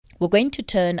We're going to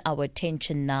turn our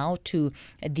attention now to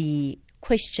the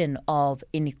question of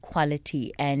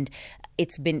inequality, and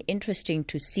it's been interesting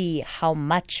to see how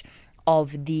much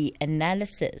of the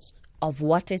analysis of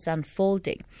what is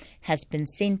unfolding has been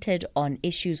centered on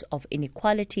issues of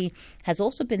inequality, has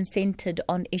also been centered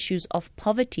on issues of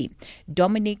poverty.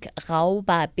 Dominic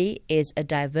Gaobape is a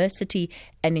diversity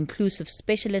and inclusive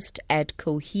specialist at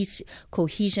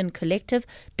Cohesion Collective.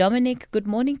 Dominic, good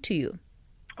morning to you.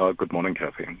 Good morning,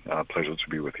 Kathy. Pleasure to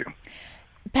be with you.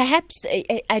 Perhaps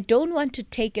I don't want to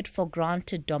take it for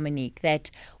granted, Dominic,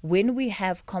 that when we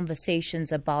have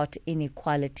conversations about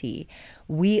inequality,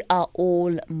 we are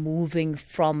all moving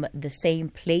from the same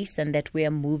place and that we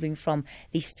are moving from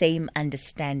the same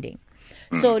understanding.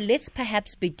 So let's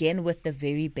perhaps begin with the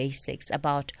very basics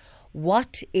about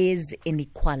what is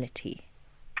inequality.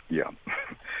 Yeah.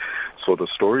 So the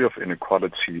story of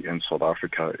inequality in South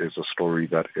Africa is a story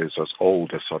that is as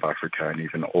old as South Africa and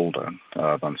even older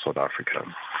than South Africa.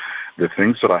 The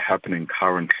things that are happening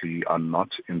currently are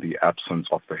not in the absence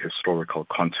of the historical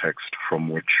context from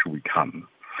which we come.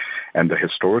 And the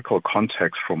historical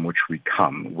context from which we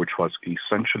come, which was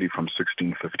essentially from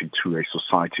 1652, a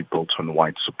society built on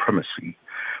white supremacy,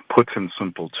 put in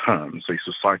simple terms, a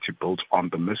society built on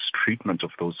the mistreatment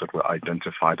of those that were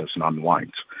identified as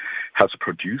non-white, has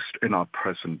produced in our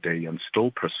present day and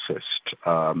still persist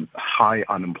high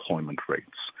unemployment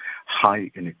rates,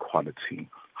 high inequality,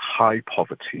 high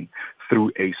poverty,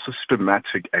 through a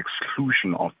systematic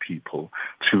exclusion of people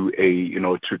to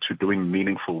doing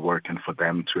meaningful work and for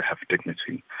them to have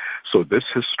dignity. So this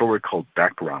historical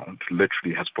background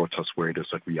literally has brought us where it is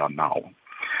that we are now.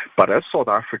 But as South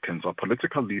Africans, our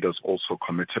political leaders also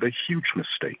committed a huge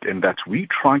mistake in that we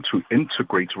tried to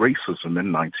integrate racism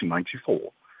in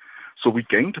 1994. So we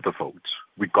gained the vote,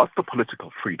 we got the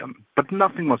political freedom, but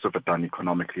nothing was ever done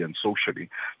economically and socially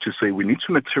to say we need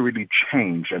to materially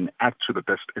change and act to the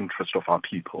best interest of our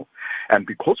people. And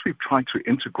because we've tried to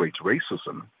integrate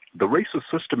racism, the racist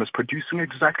system is producing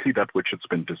exactly that which it's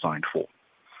been designed for.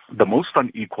 The most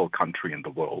unequal country in the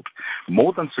world,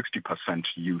 more than 60%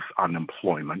 youth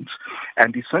unemployment.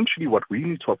 And essentially what we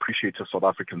need to appreciate as South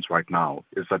Africans right now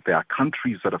is that there are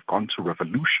countries that have gone to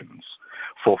revolutions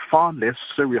for far less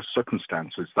serious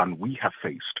circumstances than we have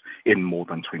faced in more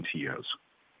than 20 years.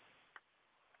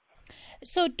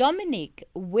 So, Dominic,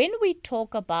 when we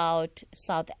talk about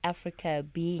South Africa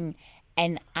being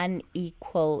an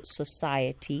unequal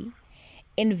society,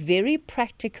 in very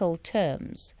practical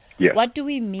terms, yes, what do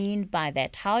we mean by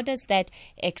that? How does that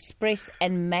express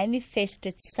and manifest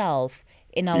itself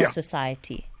in our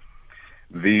society?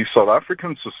 The South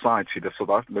African society,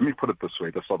 let me put it this way,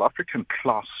 the South African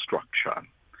class structure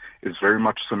is very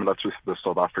much similar to the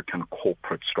South African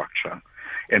corporate structure,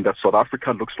 in that South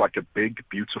Africa looks like a big,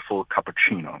 beautiful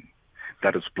cappuccino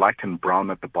that is black and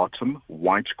brown at the bottom,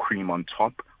 white cream on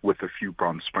top with a few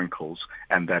brown sprinkles,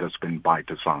 and that has been by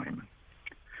design.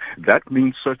 That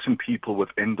means certain people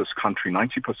within this country,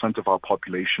 90% of our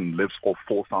population lives off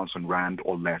 4,000 rand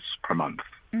or less per month.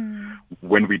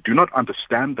 When we do not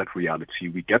understand that reality,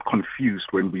 we get confused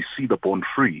when we see the born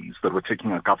frees that were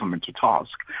taking our government to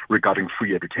task regarding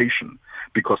free education.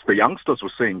 Because the youngsters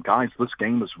were saying, guys, this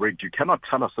game is rigged. You cannot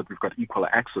tell us that we've got equal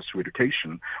access to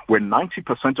education when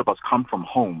 90% of us come from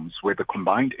homes where the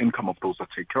combined income of those that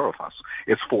take care of us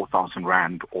is 4,000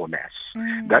 rand or less.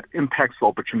 That impacts the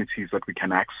opportunities that we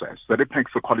can access. That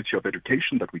impacts the quality of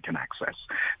education that we can access.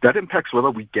 That impacts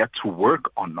whether we get to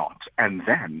work or not. And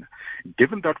then,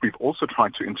 given that we've also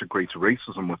tried to integrate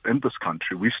racism within this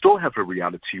country, we still have a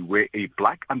reality where a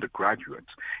black undergraduate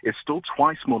is still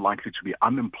twice more likely to be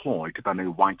unemployed than a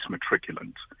white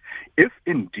matriculant. If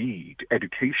indeed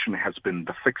education has been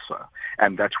the fixer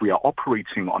and that we are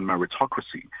operating on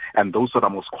meritocracy and those that are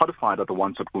most qualified are the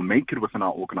ones that will make it within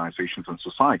our organizations and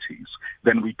societies,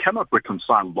 then we cannot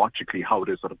reconcile logically how it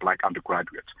is that a black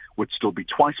undergraduate would still be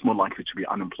twice more likely to be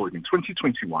unemployed in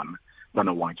 2021 than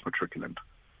a white matriculant.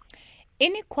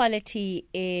 Inequality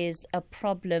is a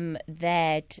problem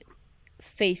that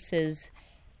faces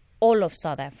all of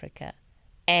South Africa,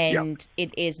 and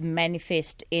it is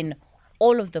manifest in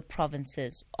all of the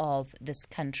provinces of this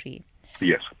country.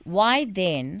 Yes. Why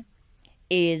then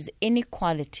is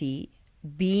inequality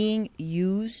being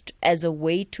used as a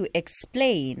way to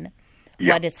explain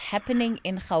what is happening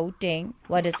in Gauteng,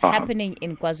 what is happening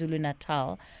in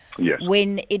KwaZulu-Natal,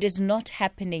 when it is not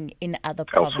happening in other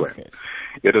provinces?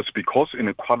 It is because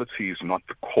inequality is not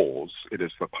the cause, it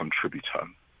is the contributor.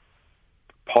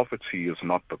 Poverty is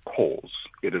not the cause,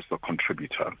 it is the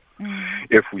contributor.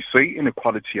 If we say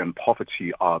inequality and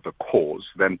poverty are the cause,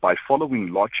 then by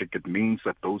following logic, it means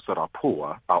that those that are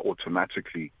poor are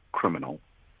automatically criminal.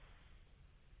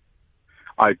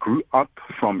 I grew up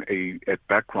from a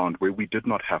background where we did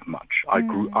not have much. I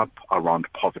grew up around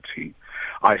poverty.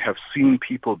 I have seen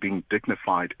people being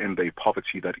dignified in their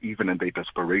poverty that even in their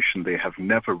desperation, they have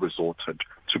never resorted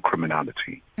to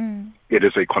criminality. It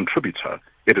is a contributor.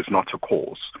 It is not a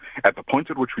cause. At the point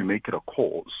at which we make it a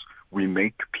cause, we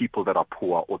make people that are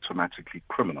poor automatically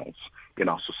criminals in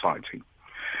our society.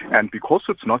 And because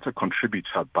it's not a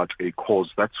contributor but a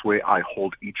cause, that's where I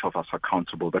hold each of us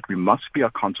accountable, that we must be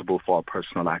accountable for our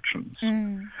personal actions.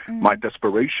 My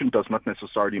desperation does not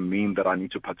necessarily mean that I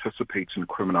need to participate in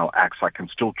criminal acts. I can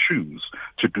still choose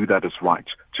to do that as right,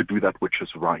 to do that which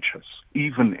is righteous,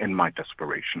 even in my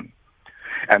desperation.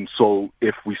 And so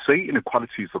if we say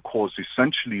inequality is the cause,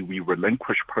 essentially we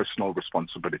relinquish personal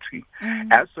responsibility.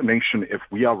 As a nation, if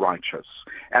we are righteous,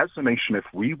 as a nation, if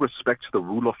we respect the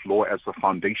rule of law as the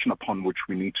foundation upon which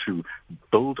we need to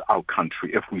build our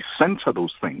country, if we center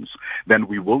those things, then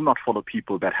we will not follow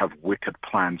people that have wicked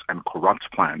plans and corrupt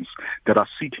plans that are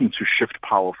seeking to shift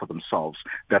power for themselves,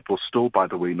 that will still, by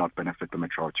the way, not benefit the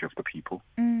majority of the people.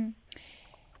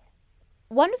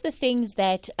 One of the things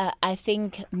that I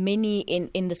think many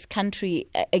in this country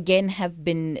again have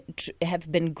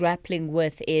been grappling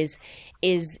with is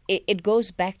it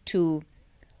goes back to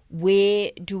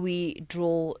where do we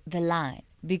draw the line?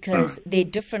 Because there are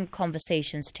different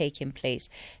conversations taking place.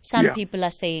 Some people are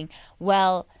saying,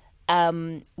 well,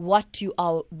 what you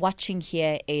are watching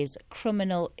here is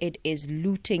criminal, it is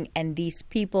looting, and these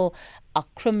people are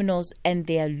criminals and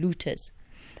they are looters.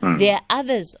 There are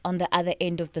others on the other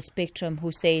end of the spectrum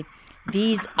who say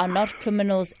these are not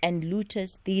criminals and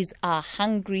looters, these are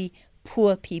hungry,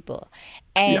 poor people.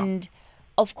 And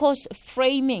of course,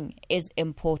 framing is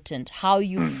important. How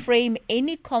you frame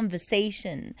any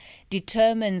conversation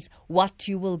determines what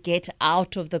you will get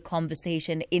out of the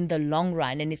conversation in the long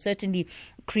run. And it certainly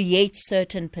creates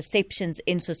certain perceptions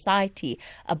in society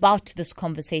about this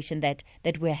conversation that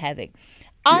we're having.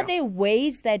 Are there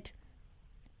ways that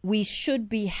we should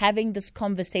be having this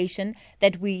conversation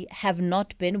that we have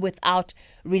not been without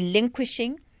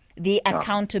relinquishing the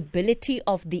accountability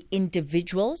of the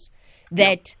individuals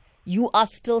that you are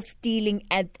still stealing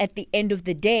at the end of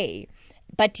the day,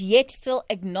 but yet still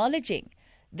acknowledging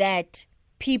that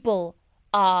people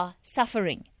are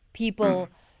suffering, people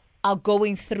are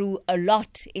going through a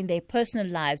lot in their personal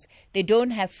lives, they don't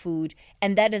have food,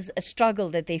 and that is a struggle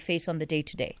that they face on the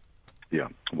day-to-day? Yeah,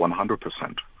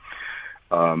 100%.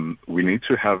 We need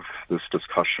to have this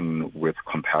discussion with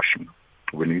compassion.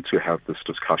 We need to have this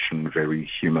discussion very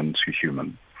human to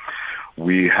human.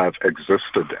 We have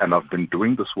existed, and I've been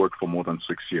doing this work for more than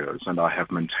 6 years, and I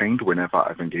have maintained whenever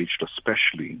I've engaged,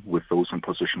 especially with those in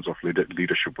positions of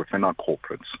leadership within our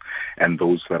corporates and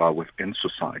those that are within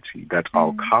society, that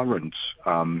our current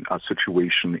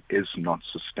situation is not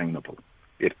sustainable.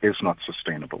 It is not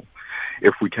sustainable.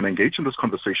 If we can engage in this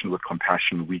conversation with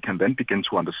compassion, we can then begin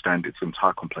to understand its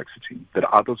entire complexity, that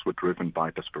others were driven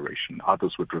by desperation,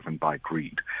 others were driven by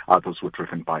greed, others were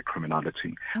driven by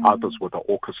criminality, others were the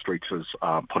orchestrators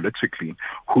politically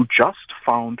who just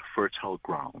found fertile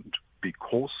ground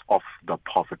because of the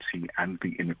poverty and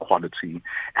the inequality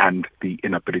and the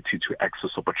inability to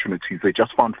access opportunities. They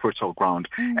just found fertile ground,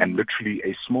 and literally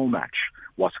a small match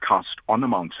was cast on a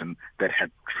mountain that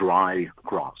had dry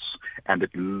grass, and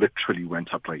it literally went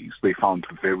ablaze. They found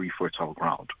very fertile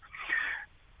ground.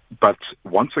 But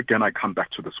once again, I come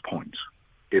back to this point.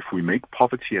 If we make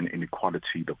poverty and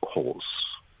inequality the cause,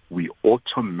 we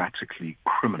automatically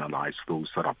criminalize those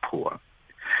that are poor.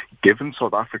 Given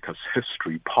South Africa's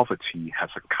history, poverty has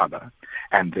a color,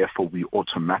 and therefore we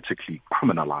automatically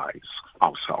criminalize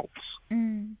ourselves.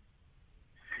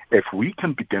 If we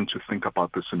can begin to think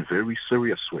about this in very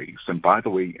serious ways, and by the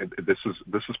way, this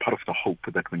is part of the hope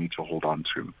that we need to hold on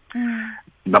to.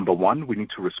 Number one, we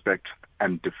need to respect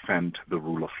and defend the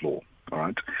rule of law. All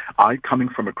right. I, coming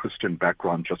from a Christian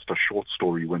background, just a short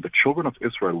story, when the children of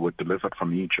Israel were delivered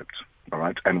from Egypt, all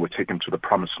right, and were taken to the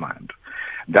promised land,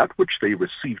 that which they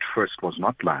received first was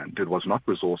not land, it was not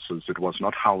resources, it was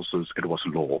not houses, it was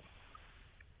law.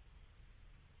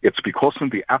 It's because in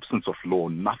the absence of law,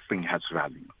 nothing has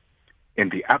value. In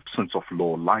the absence of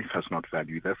law, life has not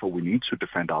value. Therefore, we need to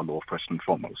defend our law first and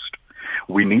foremost.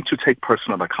 We need to take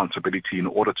personal accountability in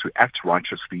order to act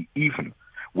righteously, even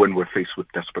when we're faced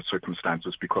with desperate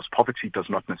circumstances, because poverty does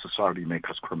not necessarily make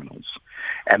us criminals.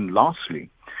 And lastly,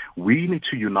 we need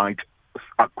to unite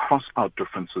across our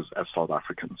differences as South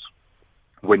Africans.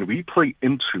 When we play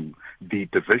into the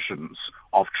divisions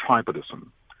of tribalism,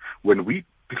 when we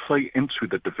play into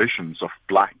the divisions of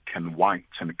black and white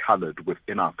and colored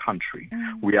within our country.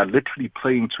 We are literally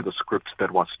playing to the script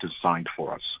that was designed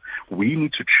for us. We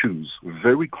need to choose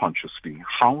very consciously,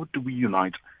 how do we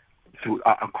unite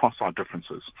across our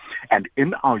differences? And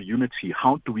in our unity,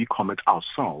 how do we commit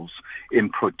ourselves in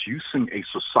producing a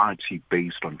society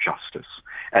based on justice?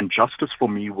 And justice for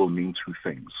me will mean two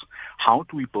things. How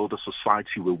do we build a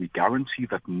society where we guarantee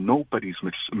that nobody's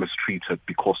mistreated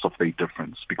because of their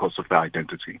difference, because of their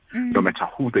identity, no matter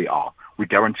who they are? We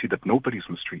guarantee that nobody's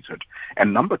mistreated.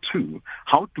 And number two,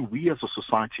 how do we as a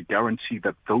society guarantee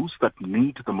that those that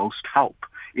need the most help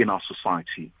in our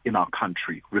society, in our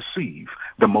country, receive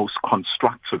the most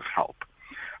constructive help?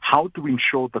 How do we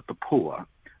ensure that the poor,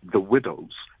 the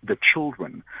widows, the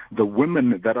children, the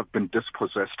women that have been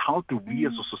dispossessed, how do we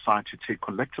as a society take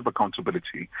collective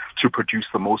accountability to produce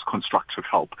the most constructive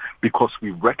help? Because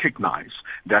we recognize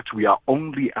that we are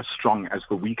only as strong as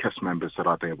the weakest members that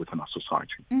are there within our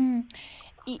society.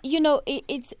 You know,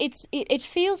 it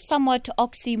feels somewhat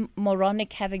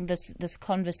oxymoronic having this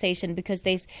conversation, because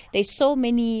there's so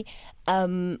many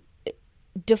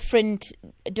different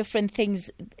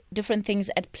things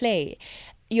at play.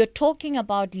 You're talking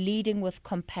about leading with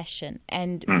compassion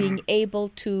and being able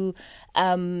to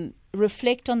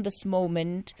reflect on this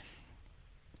moment,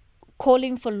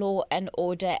 calling for law and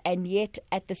order, and yet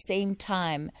at the same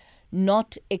time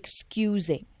not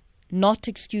excusing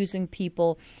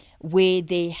people where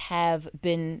they have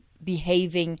been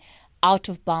behaving out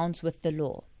of bounds with the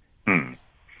law.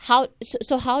 How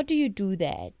do you do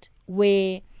that,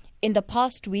 where in the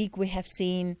past week we have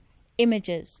seen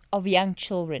images of young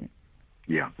children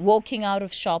walking out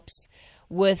of shops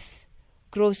with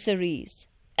groceries,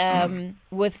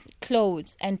 with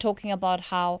clothes, and talking about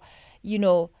how, you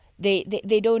know, they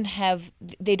don't have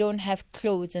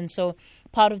clothes, and so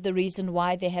part of the reason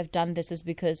why they have done this is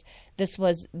because this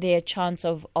was their chance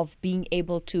of being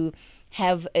able to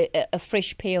have a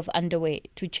fresh pair of underwear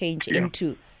to change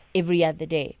into every other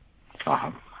day.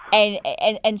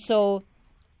 And so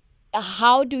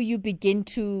how do you begin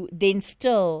to then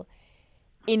still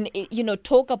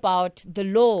talk about the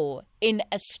law in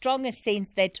a stronger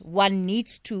sense that one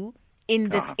needs to in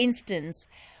this instance,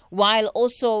 while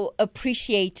also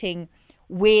appreciating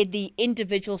where the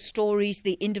individual stories,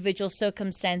 the individual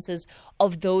circumstances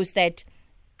of those that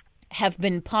have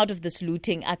been part of this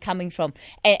looting are coming from?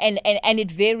 And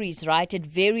it varies, right? It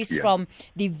varies from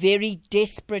the very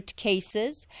desperate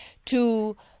cases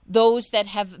to those that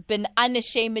have been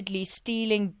unashamedly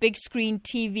stealing big screen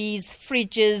TVs,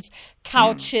 fridges,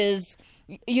 couches,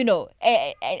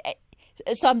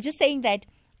 so I'm just saying that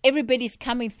everybody's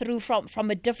coming through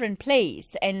from a different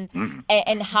place, and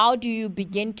how do you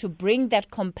begin to bring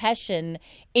that compassion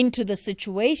into the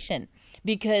situation?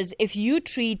 Because if you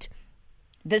treat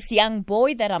this young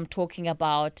boy that I'm talking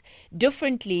about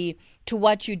differently to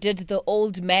what you did the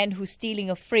old man who's stealing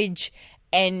a fridge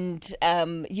and big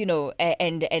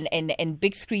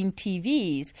screen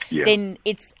TVs, then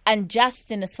it's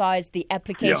unjust in as far as the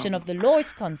application of the law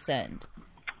is concerned.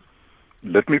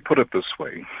 Let me put it this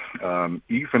way. And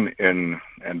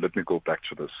let me go back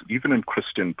to this, even in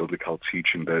Christian biblical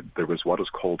teaching, that there is what is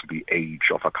called the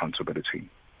age of accountability.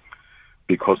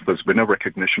 Because there's been a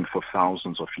recognition for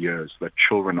thousands of years that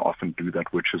children often do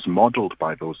that which is modeled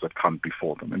by those that come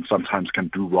before them, and sometimes can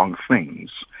do wrong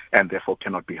things and therefore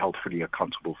cannot be held fully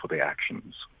accountable for their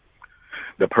actions.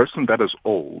 The person that is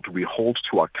old, we hold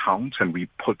to account, and we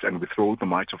throw the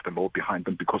might of the law behind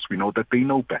them, because we know that they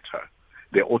know better.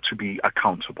 They ought to be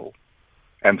accountable.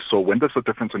 And so when there's a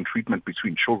difference in treatment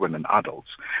between children and adults,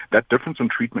 that difference in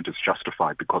treatment is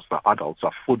justified because the adults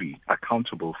are fully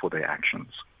accountable for their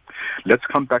actions. Let's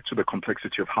come back to the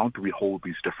complexity of how do we hold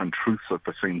these different truths at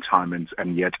the same time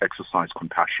and yet exercise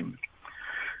compassion.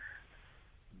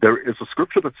 There is a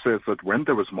scripture that says that when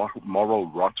there is moral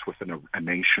rot within a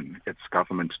nation, its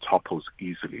government topples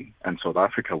easily. And South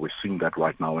Africa, we're seeing that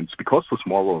right now. And it's because this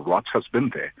moral rot has been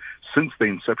there since the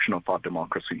inception of our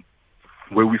democracy,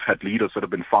 where we've had leaders that have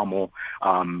been far more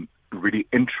really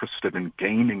interested in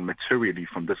gaining materially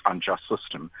from this unjust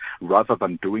system rather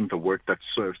than doing the work that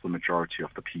serves the majority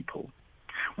of the people.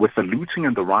 With the looting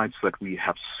and the riots that we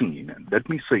have seen, let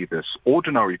me say this,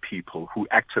 ordinary people who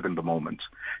acted in the moment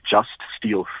just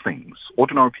steal things.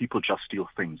 Ordinary people just steal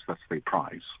things, that's their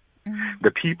prize.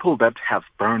 The people that have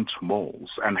burnt malls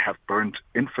and have burnt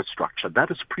infrastructure,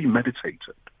 that is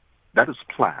premeditated. That is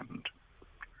planned.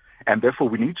 And therefore,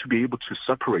 we need to be able to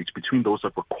separate between those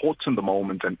that were caught in the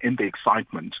moment and in the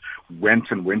excitement went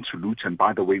to loot. And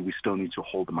by the way, we still need to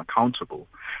hold them accountable.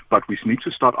 But we need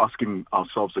to start asking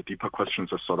ourselves the deeper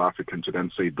questions as South Africans to then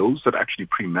say those that actually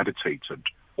premeditated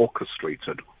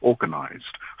orchestrated,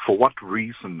 organized? For what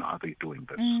reason are they doing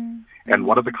this? And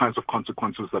what are the kinds of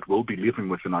consequences that we'll be living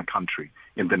with in our country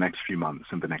in the next few months,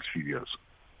 in the next few years?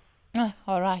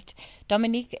 All right.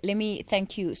 Dominic, let me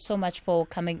thank you so much for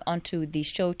coming onto the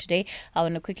show today. I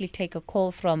want to quickly take a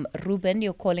call from Ruben.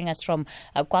 You're calling us from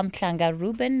KwaZulu-Natal.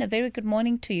 Ruben, a very good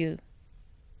morning to you.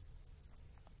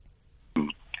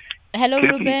 Hello,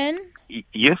 Kathy, Ruben.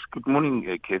 Yes, good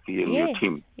morning, Kathy and your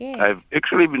team. Yes. I've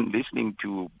actually been listening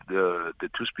to the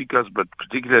two speakers, but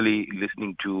particularly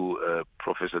listening to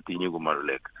Professor Dominic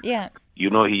Gaobape. Yeah. You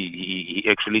know, he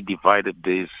actually divided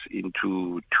this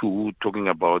into two, talking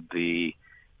about the,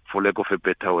 for lack of a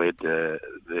better word, I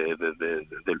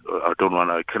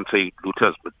can't say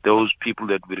looters, but those people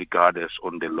that we regard as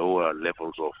on the lower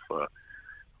levels of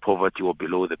poverty or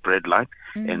below the breadline,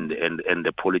 and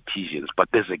the politicians. But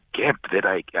there's a gap that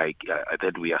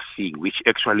that we are seeing, which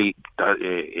actually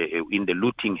in the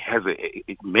looting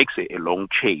it makes a long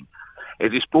chain.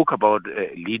 As you spoke about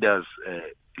leaders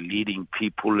leading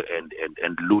people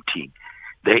and looting,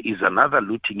 there is another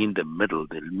looting in the middle,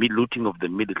 the looting of the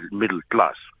middle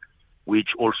class,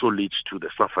 which also leads to the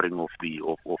suffering of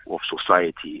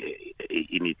society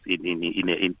in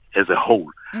as a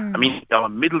whole. I mean, our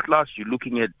middle class, you're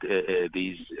looking at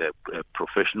these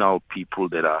professional people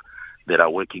that are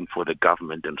working for the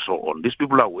government and so on. These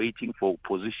people are waiting for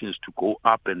positions to go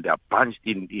up, and they are bunched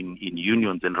in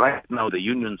unions. And right now, the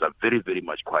unions are very, very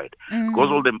much quiet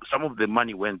because some of the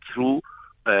money went through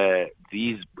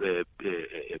these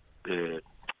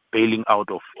bailing out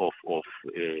of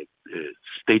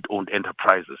state-owned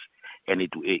enterprises, and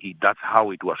that's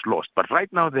how it was lost. But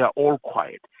right now they are all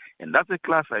quiet, and that's a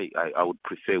class I would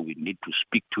prefer we need to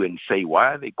speak to and say,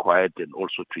 why are they quiet, and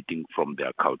also treating from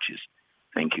their couches.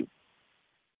 Thank you.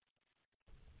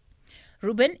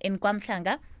 Ruben in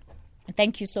KwaZulu-Natal,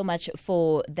 thank you so much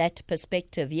for that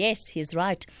perspective. Yes, he's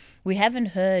right. We haven't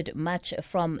heard much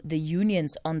from the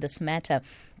unions on this matter.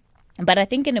 But I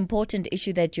think an important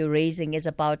issue that you're raising is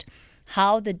about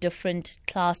how the different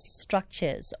class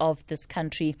structures of this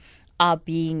country are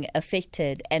being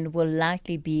affected and will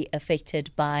likely be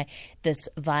affected by this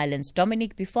violence.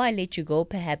 Dominic, before I let you go,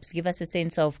 perhaps give us a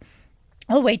sense of,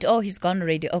 he's gone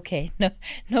already. Okay,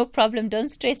 no problem. Don't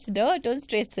stress. No, don't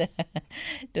stress.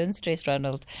 Don't stress,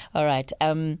 Ronald. All right.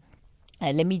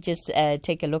 Let me just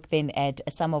take a look then at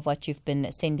some of what you've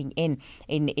been sending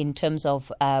in terms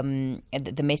of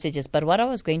the messages. But what I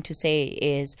was going to say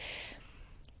is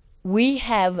we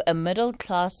have a middle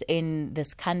class in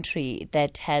this country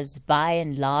that has, by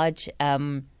and large,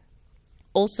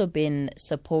 also been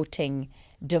supporting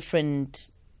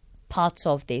different parts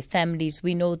of their families.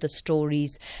 We know the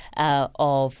stories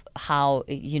of how,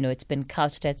 it's been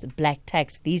couched as black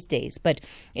tax these days, but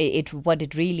what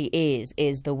it really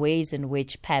is the ways in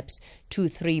which perhaps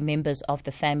 2-3 members of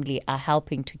the family are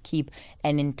helping to keep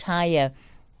an entire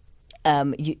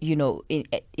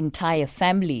entire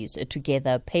families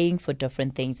together, paying for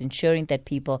different things, ensuring that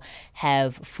people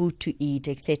have food to eat,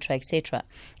 etc., etc.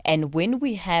 And when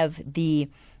we have the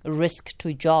risk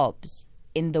to jobs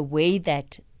in the way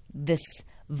that this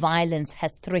violence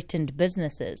has threatened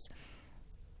businesses,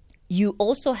 you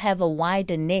also have a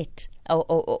wider net,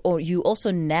 or you also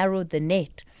narrow the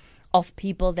net of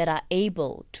people that are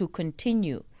able to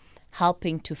continue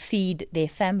helping to feed their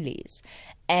families.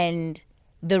 And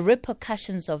the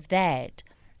repercussions of that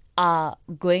are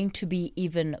going to be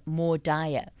even more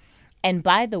dire. And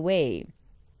by the way,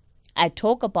 I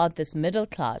talk about this middle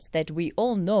class that we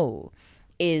all know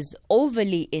is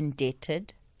overly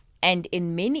indebted, and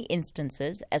in many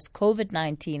instances, as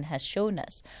COVID-19 has shown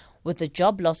us, with the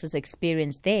job losses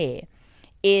experienced there,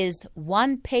 is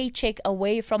one paycheck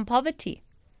away from poverty.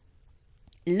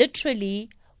 Literally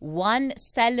one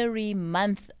salary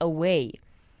month away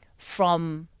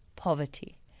from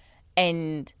poverty.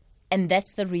 And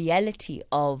that's the reality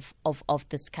of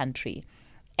this country.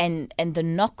 And the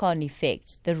knock-on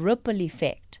effects, the ripple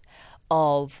effect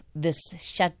of this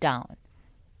shutdown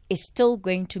is still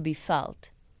going to be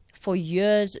felt for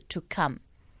years to come,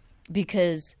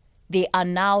 because there are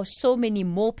now so many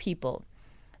more people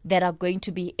that are going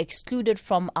to be excluded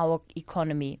from our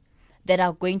economy, that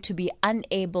are going to be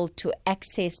unable to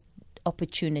access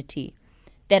opportunity,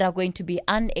 that are going to be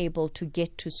unable to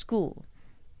get to school.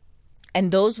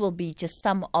 And those will be just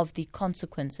some of the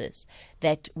consequences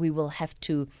that we will have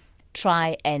to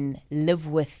try and live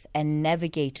with and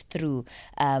navigate through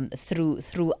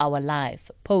our life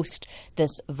post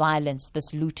this violence,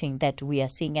 this looting that we are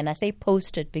seeing. And I say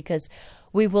post it because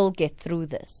we will get through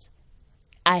this.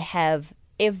 I have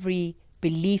every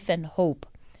belief and hope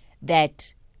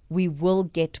that we will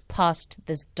get past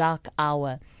this dark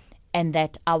hour and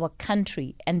that our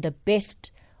country and the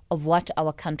best of what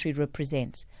our country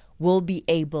represents will be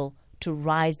able to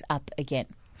rise up again.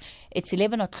 It's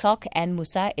 11 o'clock and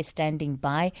Musa is standing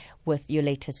by with your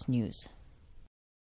latest news.